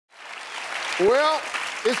Well,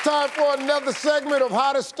 it's time for another segment of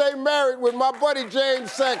How to Stay Married with my buddy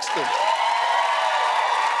James Sexton.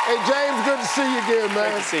 Hey, James, good to see you again,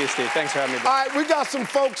 man. Good to see you, Steve. Thanks for having me. All right, we got some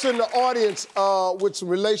folks in the audience with some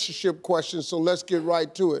relationship questions, so let's get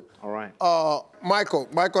right to it. All right.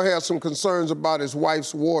 Michael has some concerns about his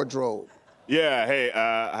wife's wardrobe. Yeah, hey,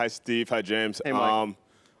 hi, Steve. Hi, James. Hey, Mike.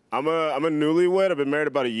 I'm a newlywed. I've been married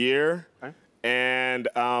about a year. Okay. And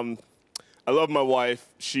I love my wife.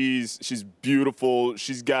 She's beautiful.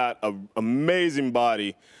 She's got an amazing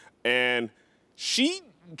body. And she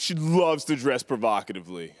loves to dress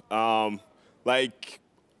provocatively. Like,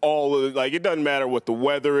 it doesn't matter what the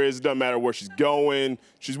weather is. It doesn't matter where she's going.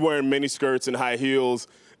 She's wearing mini skirts and high heels.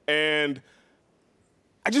 And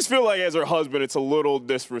I just feel like as her husband, it's a little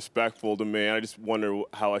disrespectful to me. I just wonder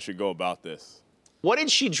how I should go about this. What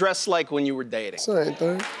did she dress like when you were dating? Same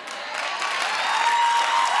thing.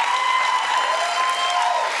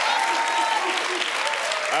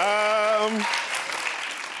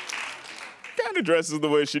 Kind of dresses the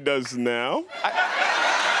way she does now. I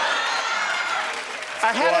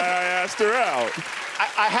asked her out.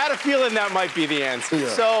 I had a feeling that might be the answer. Yeah.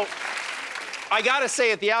 So I gotta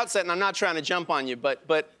say at the outset, and I'm not trying to jump on you,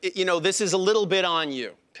 but you know, this is a little bit on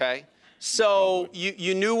you, okay? So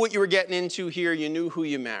you knew what you were getting into here, you knew who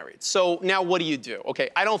you married. So now what do you do?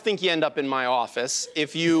 Okay, I don't think you end up in my office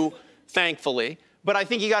if you, thankfully, but I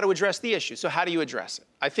think you gotta address the issue. So how do you address it?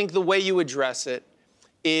 I think the way you address it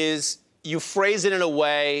is you phrase it in a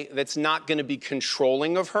way that's not gonna be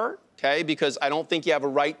controlling of her, okay? Because I don't think you have a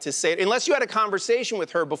right to say it, unless you had a conversation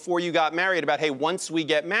with her before you got married about, hey, once we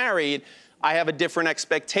get married, I have a different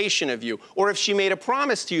expectation of you. Or if she made a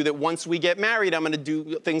promise to you that once we get married, I'm gonna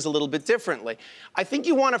do things a little bit differently. I think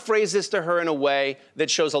you wanna phrase this to her in a way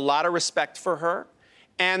that shows a lot of respect for her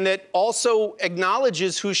and that also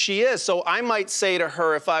acknowledges who she is. So I might say to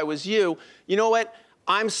her, if I was you, you know what?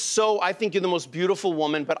 I think you're the most beautiful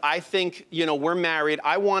woman, but I think, you know, we're married.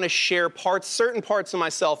 I wanna share certain parts of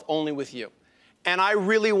myself only with you. And I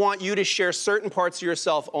really want you to share certain parts of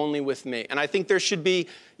yourself only with me. And I think there should be,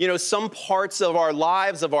 you know, some parts of our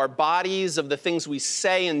lives, of our bodies, of the things we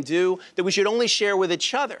say and do that we should only share with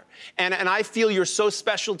each other. And I feel you're so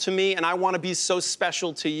special to me and I want to be so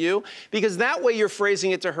special to you, because that way you're phrasing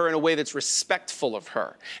it to her in a way that's respectful of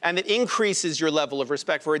her and that increases your level of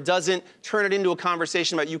respect for her. It doesn't turn it into a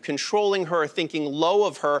conversation about you controlling her or thinking low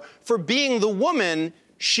of her for being the woman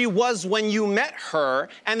she was when you met her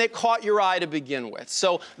and that caught your eye to begin with.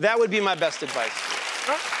 So that would be my best advice.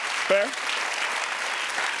 Fair.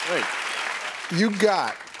 Wait. You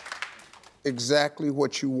got exactly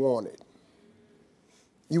what you wanted.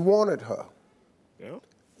 You wanted her. Yeah.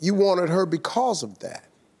 You wanted her because of that.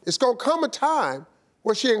 It's gonna come a time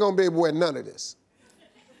where she ain't gonna be able to wear none of this.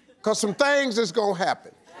 Cause some things is gonna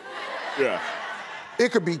happen. Yeah.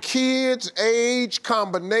 It could be kids, age,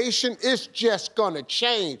 combination. It's just gonna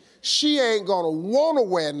change. She ain't gonna wanna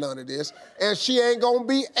wear none of this, and she ain't gonna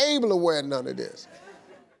be able to wear none of this.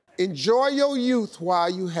 Enjoy your youth while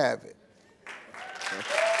you have it.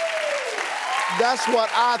 That's what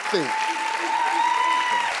I think.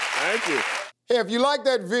 Thank you. Hey, if you like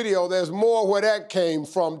that video, there's more where that came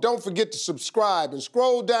from. Don't forget to subscribe and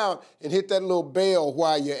scroll down and hit that little bell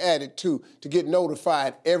while you're at it too to get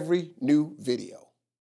notified every new video.